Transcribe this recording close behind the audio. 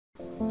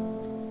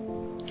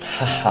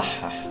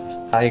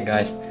Hi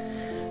guys,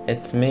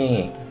 it's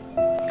me.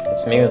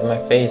 It's me with my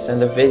face in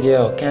the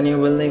video. Can you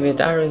believe it?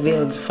 I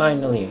revealed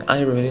finally. I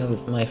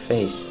revealed my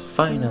face.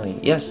 Finally.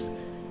 Yes.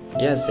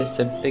 Yes, it's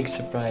a big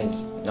surprise.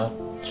 Not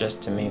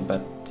just to me,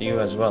 but to you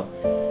as well.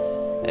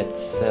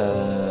 It's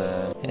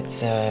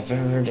a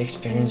very weird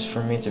experience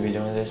for me to be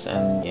doing this,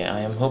 and yeah, I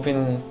am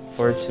hoping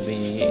for it to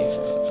be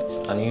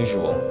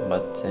unusual,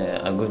 but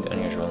a good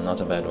unusual, not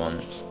a bad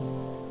one.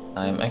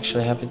 I'm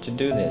actually happy to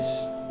do this.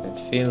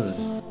 It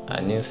feels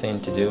a new thing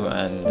to do,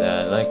 and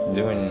I like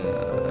doing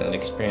and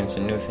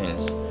experiencing new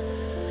things.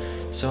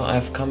 So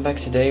I've come back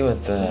today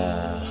with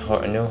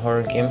a new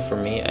horror game for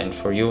me and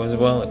for you as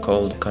well,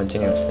 called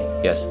Continuously.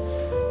 Yes,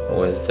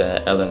 with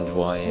L and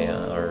Y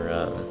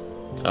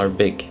are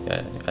big,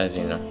 as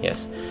you know.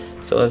 Yes.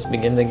 So let's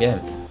begin the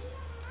game,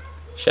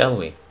 shall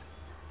we?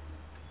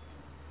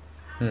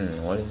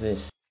 What is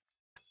this?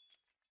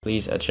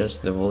 Please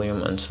adjust the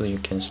volume until you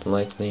can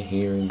slightly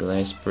hear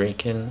glass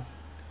breaking.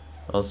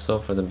 Also,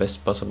 for the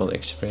best possible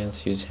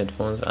experience, use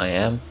headphones. I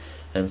am,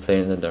 and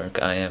play in the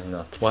dark. I am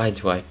not. Why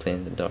do I play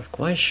in the dark?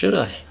 Why should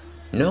I?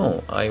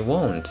 No, I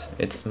won't.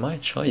 It's my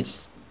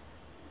choice.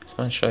 It's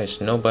my choice.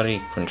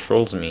 Nobody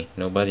controls me.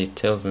 Nobody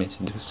tells me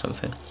to do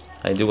something.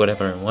 I do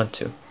whatever I want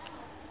to.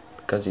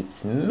 Because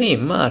it's me,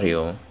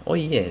 Mario. Oh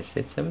yes,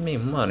 it's me,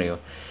 Mario.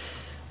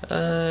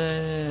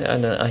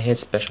 I hate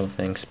special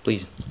things.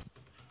 Please.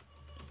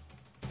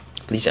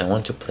 Please, I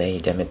want to play,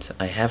 damn it.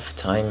 I have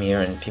time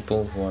here, and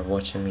people who are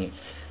watching me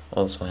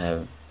also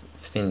have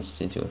things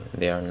to do.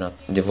 They are not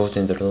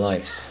devoting their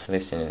lives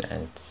listening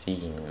and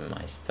seeing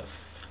my stuff.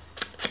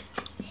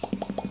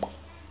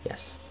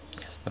 Yes,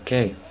 yes.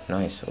 Okay,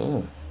 nice.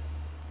 Ooh,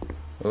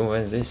 what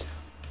is this?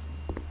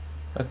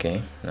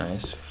 Okay,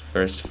 nice.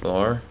 First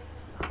floor.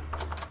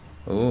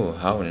 Ooh,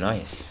 how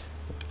nice.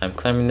 I'm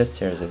climbing the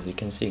stairs, as you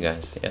can see,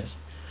 guys. Yes.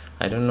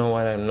 I don't know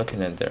what I'm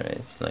looking at there.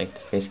 It's like the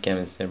face cam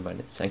is there, but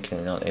it's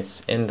actually not.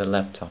 It's in the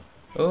laptop.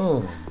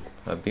 Oh,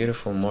 a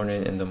beautiful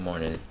morning in the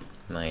morning.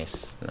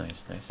 Nice,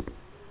 nice, nice.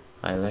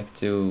 I like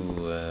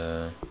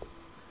to...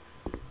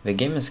 the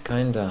game is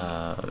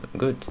kinda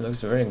good.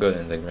 Looks very good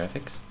in the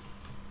graphics.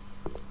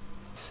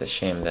 It's a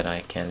shame that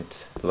I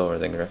can't lower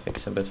the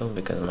graphics a little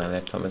because my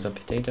laptop is a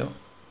potato.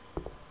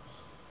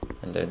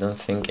 And I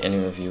don't think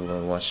any of you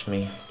will watch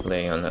me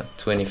play on a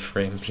 20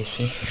 frame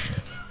PC.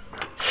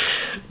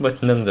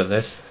 But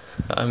nonetheless,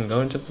 I'm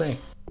going to play.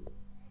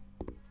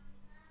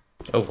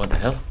 Oh, what the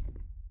hell?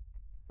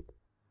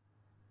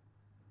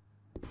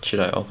 Should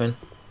I open?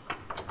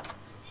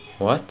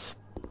 What?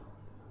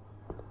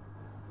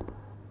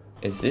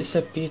 Is this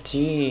a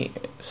PT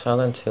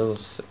Silent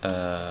Hills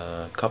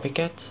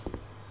copycat?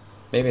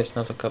 Maybe it's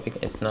not a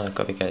copycat. It's not a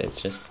copycat.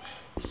 It's just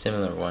a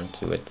similar one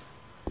to it.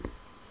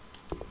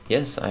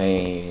 Yes,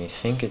 I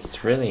think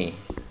it's really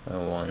a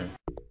one.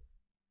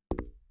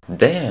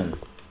 Damn!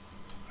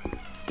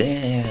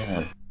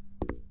 Damn!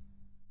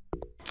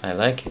 I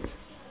like it.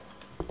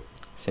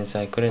 Since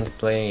I couldn't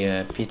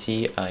play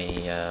PT,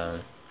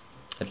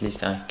 at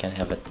least I can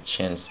have a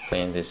chance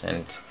playing this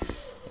and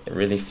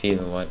really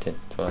feel what it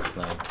was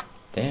like.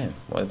 Damn,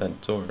 why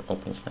that door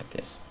opens like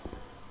this?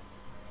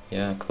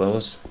 Yeah,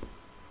 close.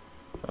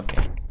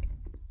 Okay.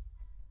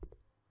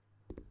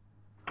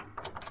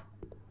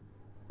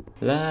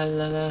 La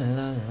la la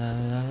la la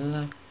la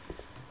la.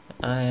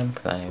 I am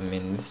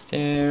climbing the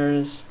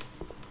stairs.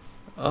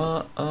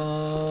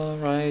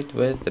 Right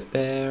with the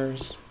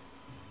bears.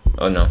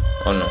 Oh no,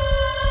 oh no.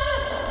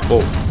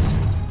 Oh,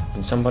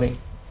 did somebody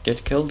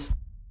get killed?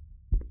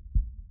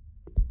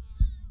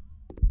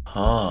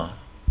 Ah,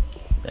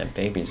 that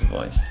baby's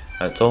voice.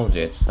 I told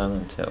you it's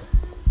Silent Hill.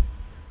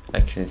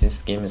 Actually, this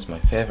game is my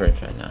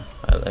favorite right now.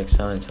 I like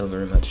Silent Hill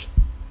very much.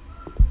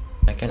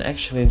 I can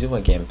actually do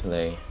a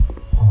gameplay.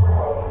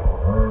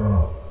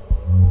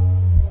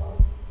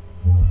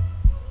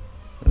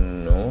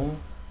 No.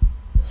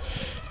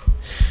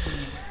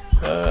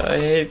 I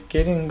hate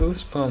getting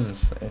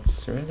goosebumps.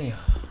 It's really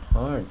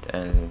hard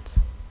and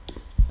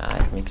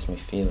it makes me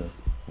feel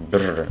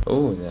brr.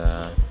 Oh,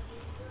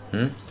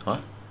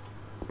 what?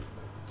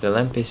 The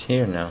lamp is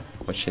here now,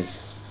 which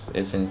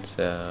isn't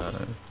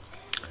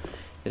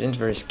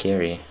very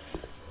scary.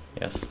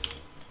 Yes.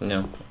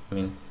 No. I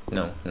mean,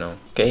 no.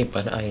 Okay,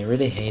 but I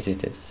really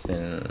hated this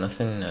and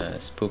nothing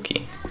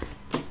spooky.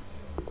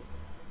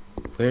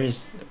 Where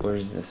is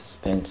the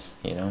suspense?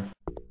 You know.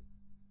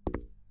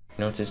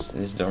 Notice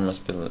this door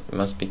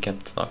must be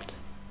kept locked.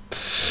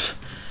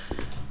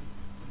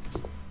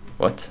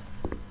 What?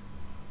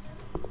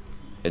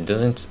 It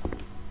doesn't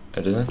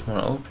want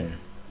to open.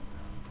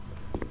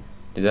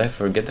 Did I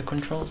forget the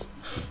controls?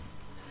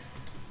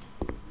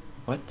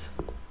 What?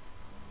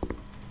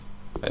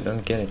 I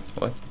don't get it.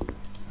 What?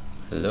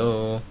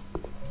 Hello?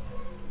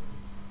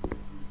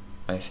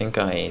 I think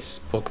I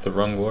spoke the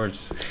wrong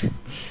words.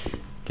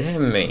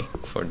 Damn me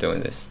for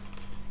doing this.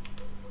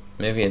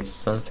 Maybe it's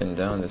something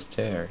down the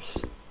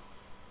stairs.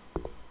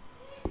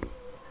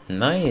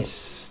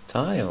 Nice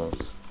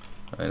tiles.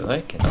 I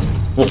like it.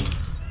 Whoa.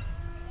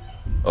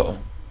 Uh oh.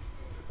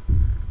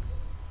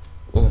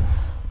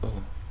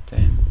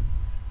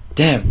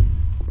 Damn!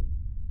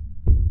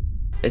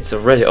 It's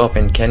already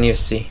open, can you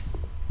see?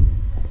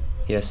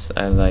 Yes,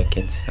 I like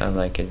it. I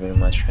like it very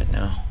much right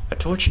now. A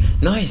torch?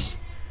 Nice!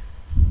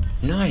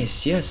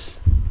 Nice, yes!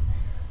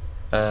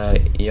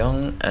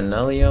 Young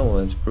Analia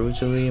was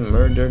brutally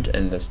murdered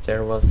in the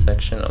stairwell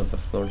section of the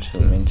floor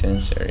 2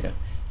 maintenance area.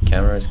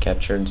 Cameras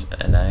captured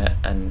Anaya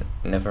and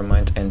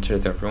Nevermind enter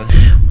the room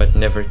but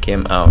never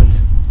came out.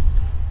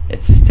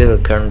 It's still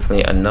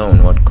currently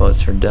unknown what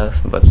caused her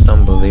death, but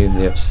some believe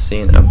they have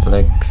seen a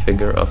black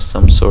figure of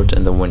some sort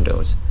in the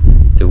windows,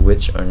 to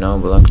which are now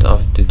blocked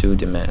off due to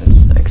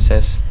demands.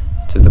 Access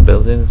to the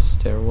building's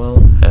stairwell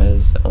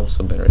has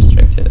also been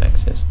restricted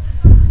access.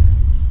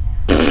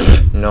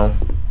 No,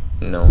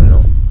 no,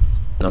 no.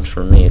 Not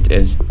for me, it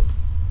is.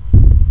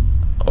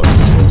 Or is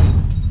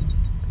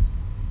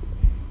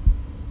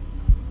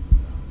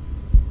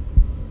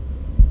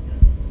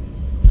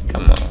it?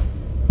 Come on.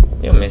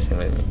 You're messing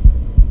with me.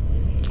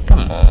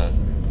 Come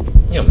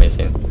on. You're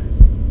messing.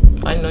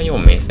 I know you're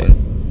messing.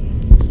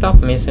 Stop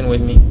messing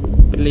with me.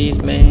 Please,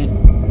 man.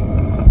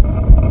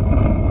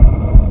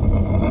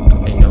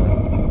 I know.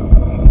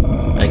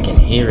 I can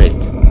hear it.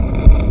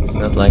 It's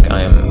not like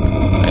I'm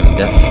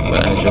deaf,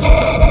 but I just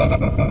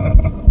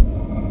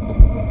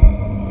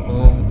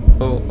oh.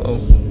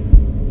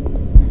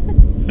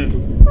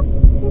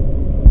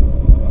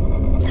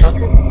 Huh?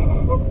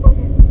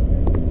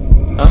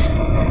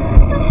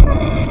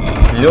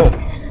 No.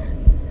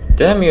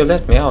 Damn, you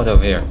let me out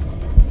of here.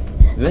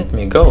 Let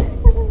me go.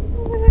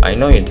 I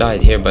know you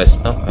died here, but it's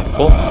not my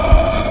fault.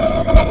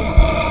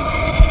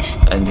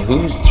 And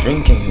who's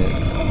drinking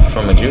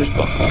from a juice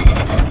box?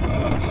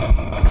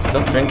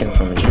 Stop drinking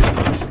from a juice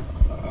box.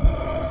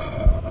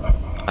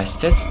 I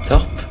said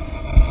stop.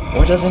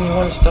 Why doesn't he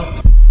want to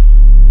stop?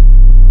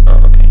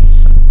 Oh, okay,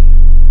 stop.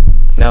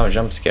 Now a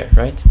jump scare,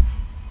 right?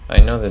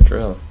 I know the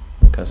drill,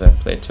 because I've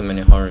played too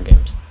many horror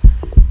games.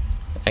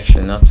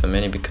 Actually, not too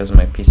many, because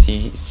my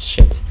PC is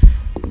shit.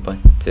 But,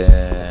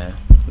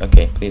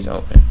 okay, please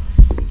open.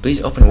 Please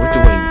open, what do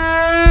I...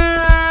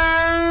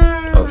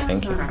 Oh,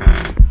 thank you.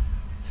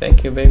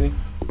 Thank you, baby.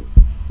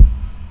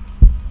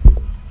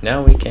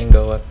 Now we can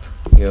go up.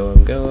 Go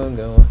up, go up,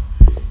 go up.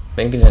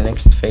 Maybe the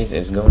next phase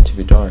is going to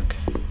be dark.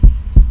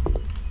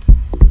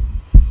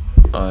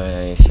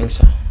 I think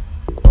so.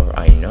 Or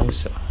I know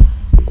so.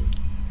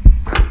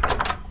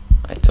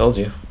 I told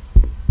you.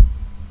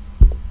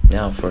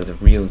 Now for the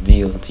real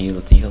deal.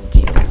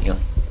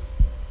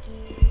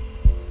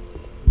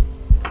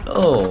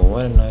 Oh,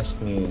 what a nice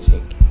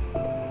music.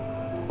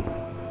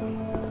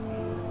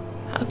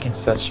 How can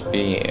such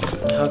be?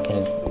 How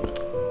can it?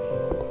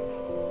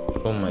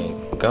 Oh my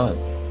god.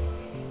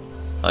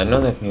 I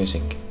know that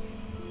music.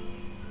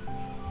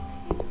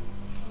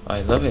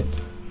 I love it.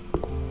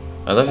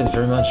 I love it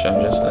very much.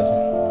 I'm just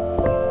listening.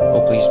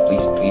 Oh, please,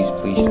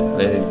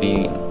 let it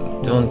be.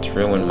 Don't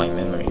ruin my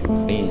memory,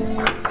 please.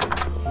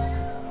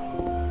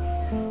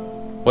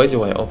 Why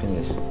do I open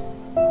this?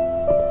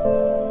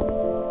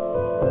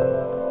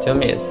 Tell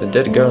me it's the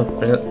dead girl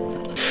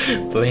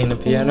playing the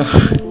piano.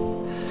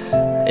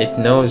 It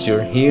knows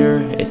you're here.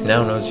 It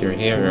now knows you're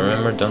here.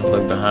 Remember, don't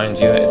look behind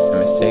you. It's a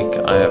mistake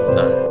I have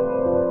done.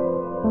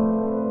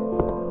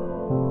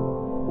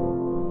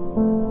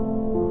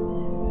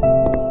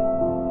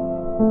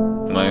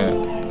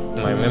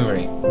 My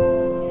memory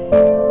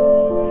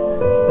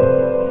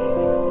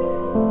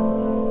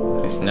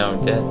is now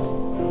dead.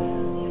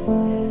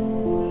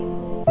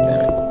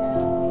 Damn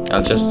it.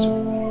 I'll just...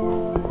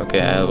 Okay,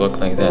 I'll walk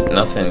like that.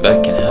 Nothing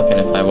bad can happen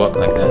if I walk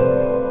like that.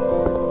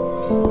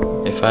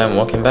 If I am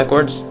walking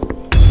backwards,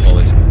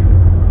 always.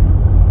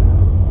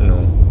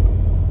 No.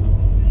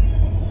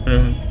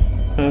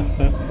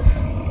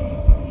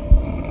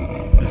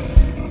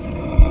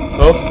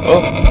 Oh.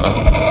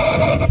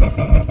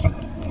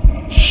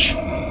 Shh.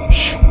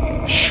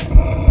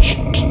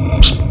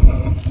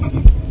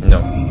 No,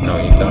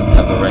 you don't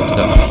have a right to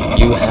know.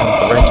 You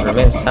have the right to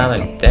remain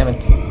silent, damn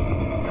it.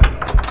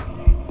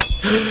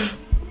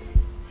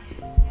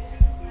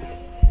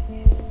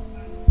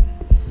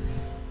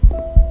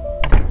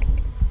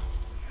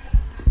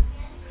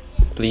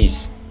 Please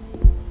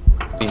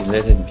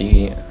let it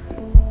be.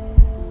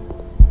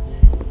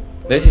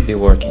 Let it be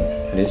working.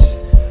 This.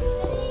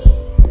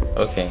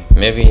 Okay,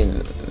 maybe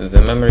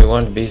the memory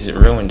won't be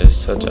ruined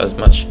as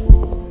much.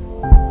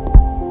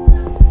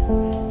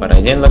 But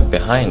I didn't look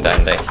behind,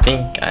 and I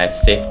think I've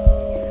saved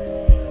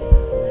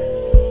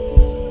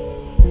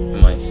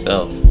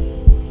myself.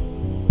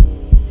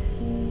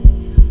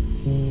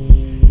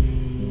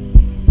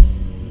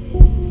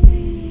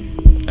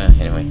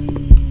 Anyway.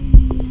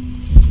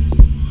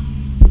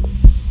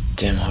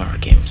 Damn horror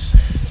games.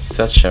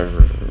 Such a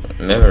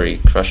memory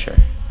crusher.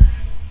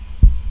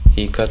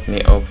 He cut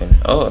me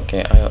open. Oh,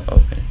 okay, I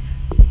open.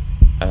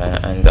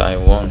 And I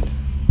won.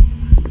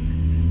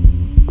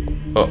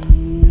 Oh.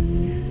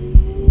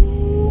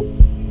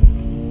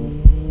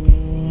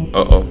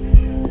 Uh-oh.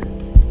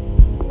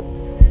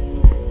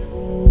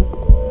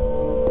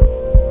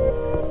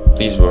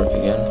 Please work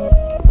again.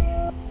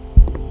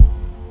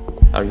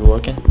 Are you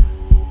working?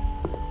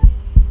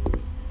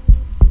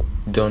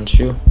 don't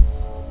you?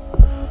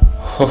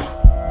 Oh,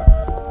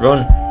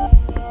 run!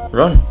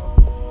 Run!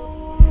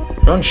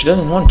 Run! She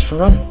doesn't want to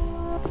run!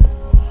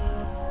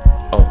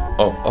 Oh,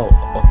 oh, oh,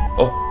 oh,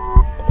 oh!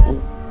 Oh.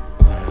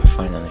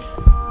 Finally.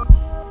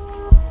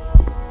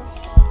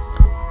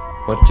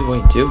 What do I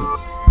do?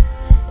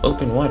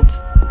 Open what?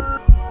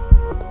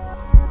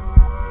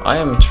 I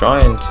am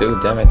trying to,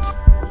 damn it.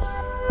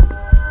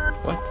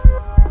 What?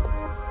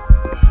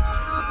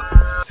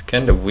 It's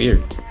kinda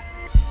weird.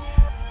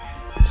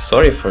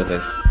 Sorry for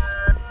the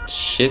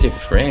shitty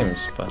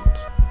frames, but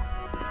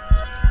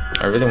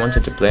I really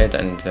wanted to play it,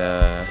 and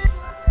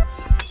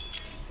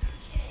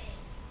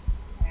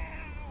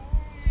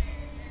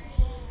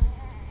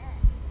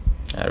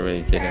I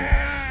really didn't.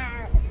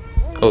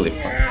 Holy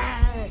fuck.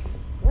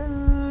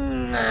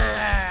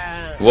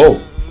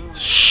 Whoa!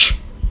 Shh!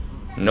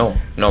 No,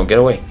 no, get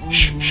away!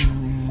 Shh, shh.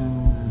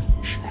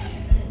 Shh.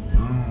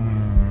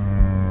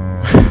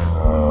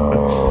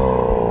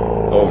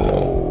 Oh no!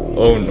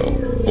 Oh no!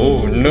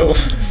 Oh no!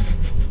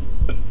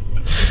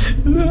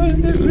 No,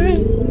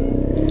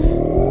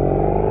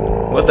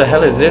 what the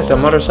hell is this? A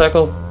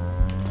motorcycle?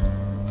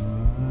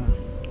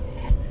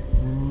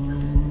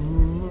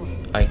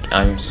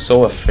 I'm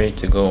so afraid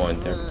to go on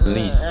there,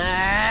 please.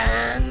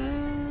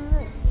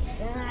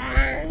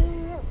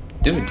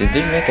 Dude, did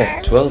they make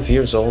a 12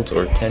 years old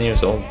or 10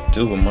 years old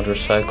do a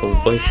motorcycle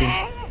voices?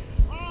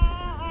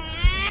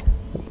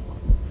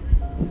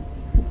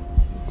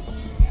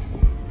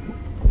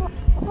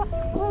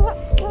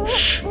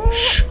 Shh,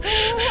 shh,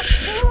 shh,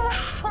 shh.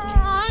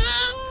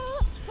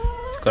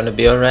 It's gonna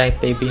be alright,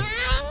 baby.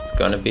 It's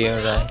gonna be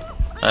alright.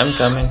 I'm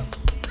coming.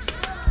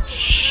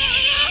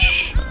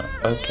 Shh.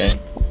 Okay.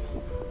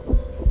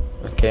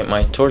 Okay,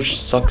 my torch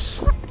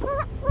sucks.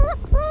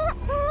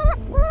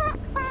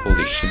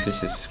 Holy shit,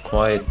 this is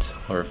quite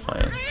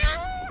horrifying.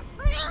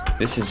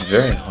 This is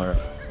very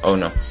horrifying. Oh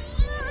no.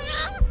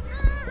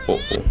 Oh,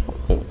 oh,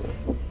 oh, oh.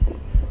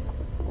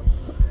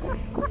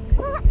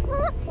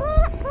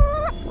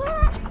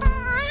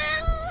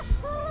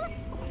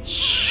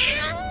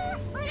 Shh.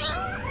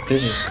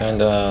 This is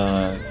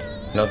kinda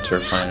not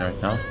terrifying right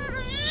now.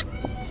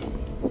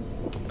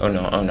 Oh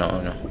no, oh no,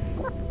 oh no.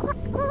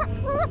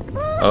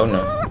 Oh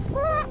no.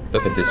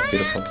 Look at these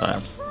beautiful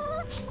tiles.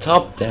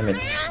 Stop, damn it.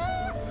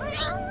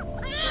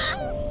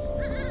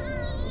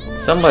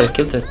 Somebody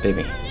killed that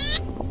baby.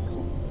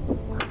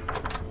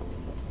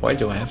 Why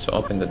do I have to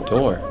open the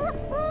door?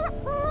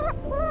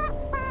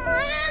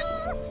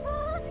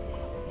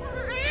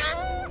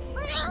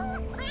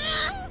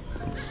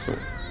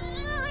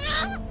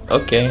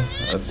 Okay,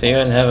 I'll see you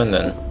in heaven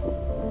then.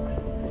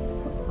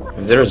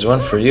 If there is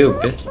one for you,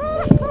 bitch.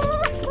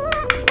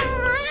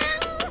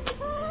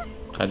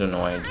 I don't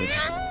know why I did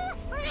that.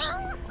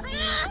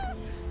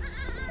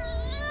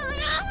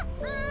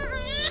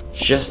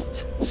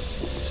 Just...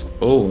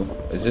 Oh,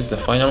 is this the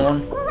final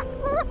one?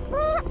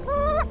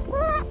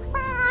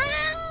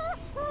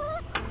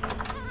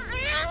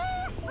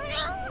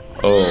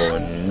 Oh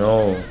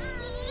no.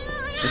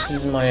 This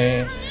is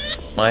my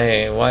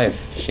wife.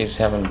 She's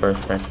having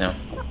birth right now.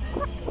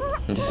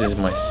 And this is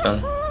my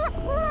son.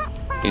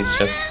 He's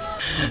just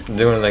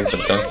doing like the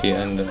donkey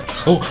and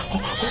oh, oh,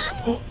 oh,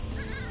 oh.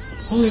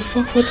 Holy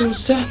fuck, what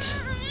was that?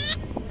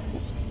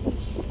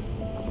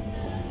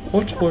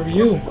 What were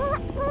you?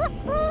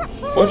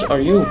 What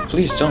are you?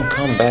 Please don't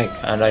come back,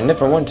 and I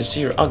never want to see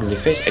your ugly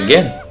face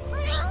again.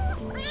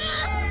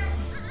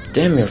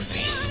 Damn your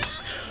face.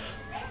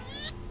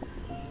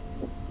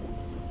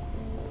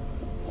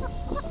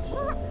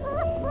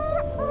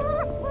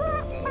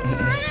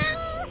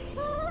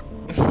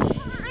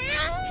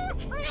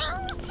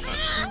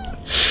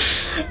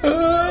 I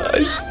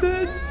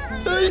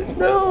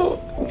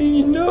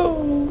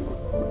know.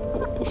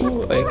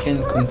 Oh, I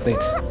can't complete. I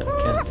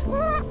can't.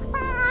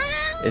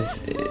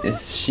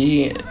 Is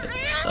she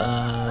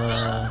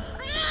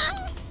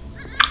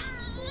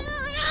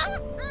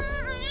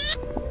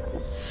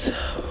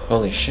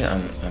holy shit,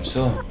 I'm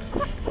so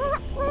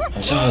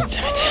hot,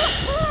 damn it.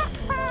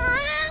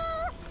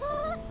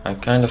 I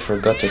kind of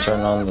forgot to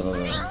turn on the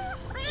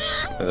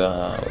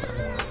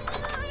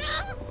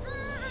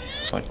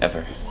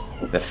whatever,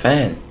 the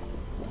fan.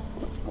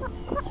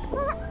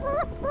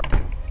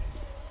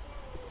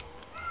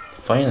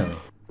 Finally.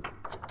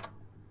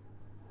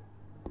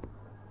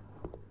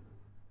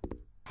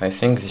 I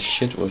think this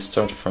shit will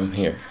start from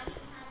here.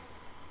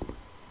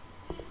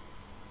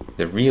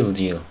 The real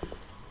deal.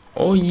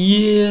 Oh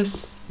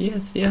yes,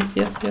 yes.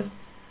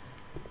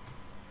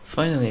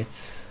 Finally,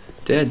 it's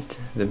dead.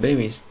 The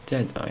baby is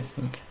dead, I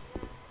think.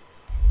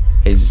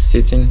 He's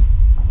sitting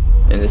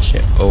in the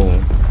chair.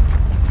 Oh.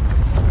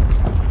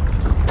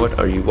 What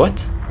are you? What?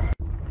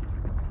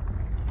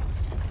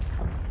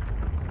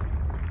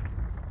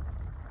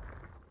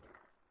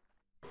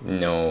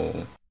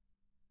 No.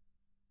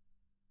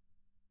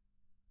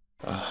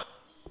 Oh,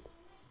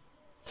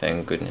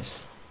 thank goodness.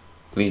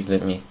 Please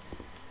let me.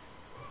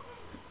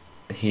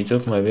 He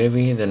took my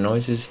baby. The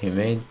noises he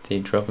made, they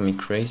drove me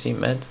crazy,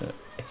 Matt.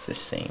 It's the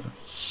same.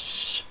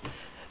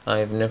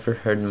 I've never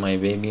heard my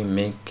baby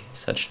make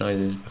such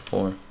noises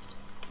before.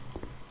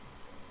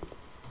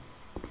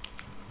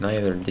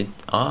 Neither did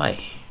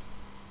I.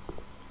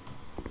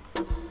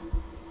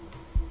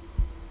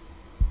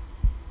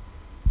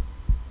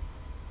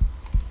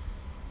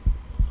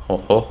 Ho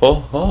ho ho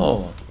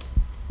ho!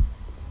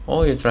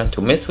 Oh, you're trying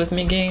to mess with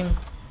me, game?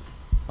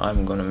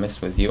 I'm gonna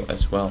mess with you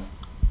as well.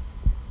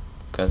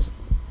 Because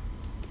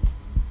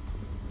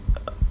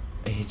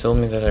he told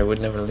me that I would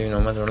never leave no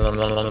matter.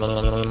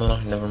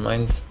 Never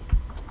mind.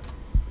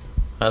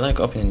 I like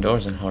opening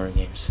doors in horror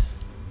games.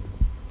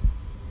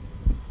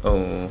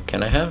 Oh,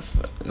 can I have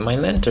my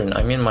lantern?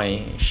 I mean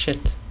my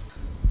shit.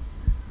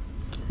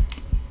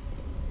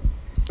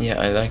 Yeah,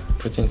 I like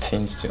putting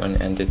things to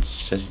an end.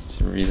 It's just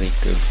really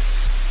good.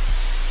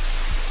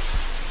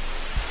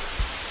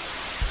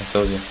 I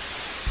told you.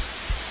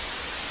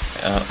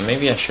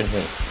 Maybe I should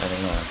wait. I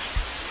don't know.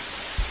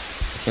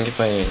 I think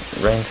if I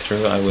ran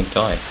through, I would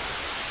die.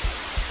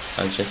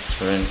 I'll just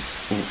run.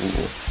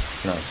 Ooh.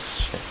 Nice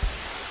shit.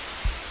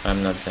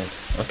 I'm not dead.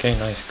 Okay,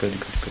 nice. Good.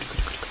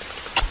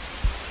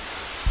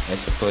 I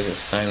suppose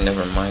it's time.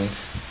 Never mind.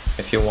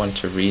 If you want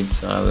to read,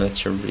 I'll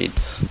let you read.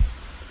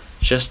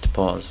 Just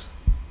pause.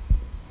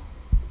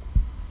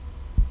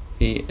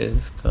 He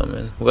is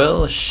coming.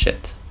 Well,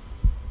 shit.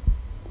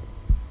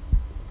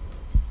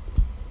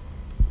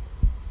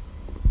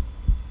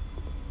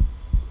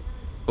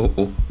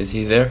 Oh, is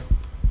he there?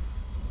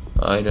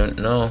 I don't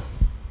know.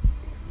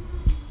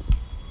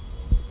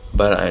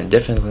 But I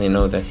definitely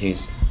know that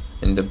he's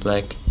in the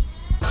black.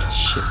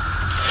 Shit.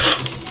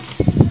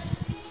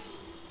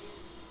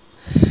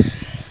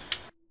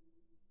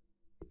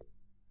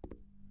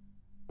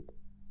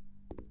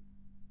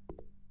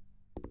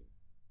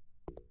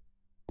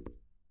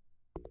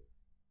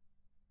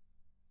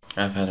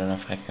 I've had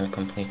enough. I can't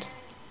complete.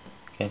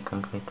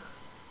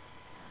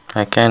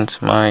 I can't.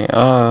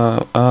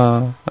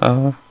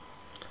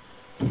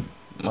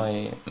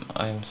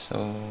 I'm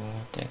so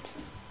dead.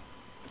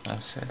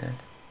 I'm so dead.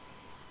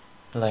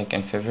 Like,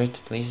 and favorite,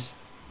 please.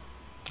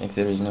 If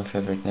there is no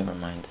favorite, never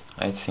mind.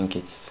 I think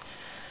it's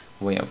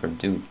way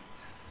overdue.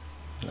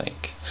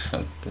 Like,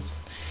 this,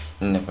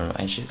 never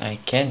mind. I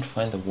can't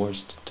find the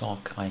words to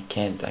talk. I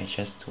can't. I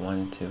just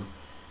want to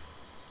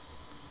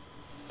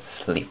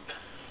sleep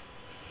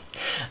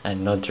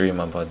and not dream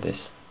about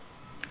this.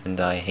 And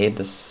I hate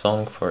this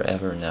song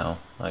forever now.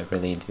 I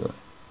really do.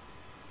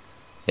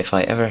 If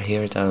I ever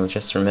hear it, I will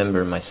just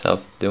remember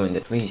myself doing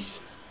it. Please.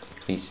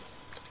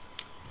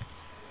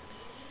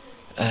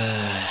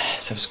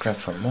 Subscribe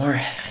for more,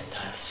 and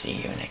I'll see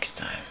you next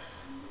time.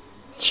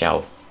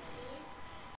 Ciao.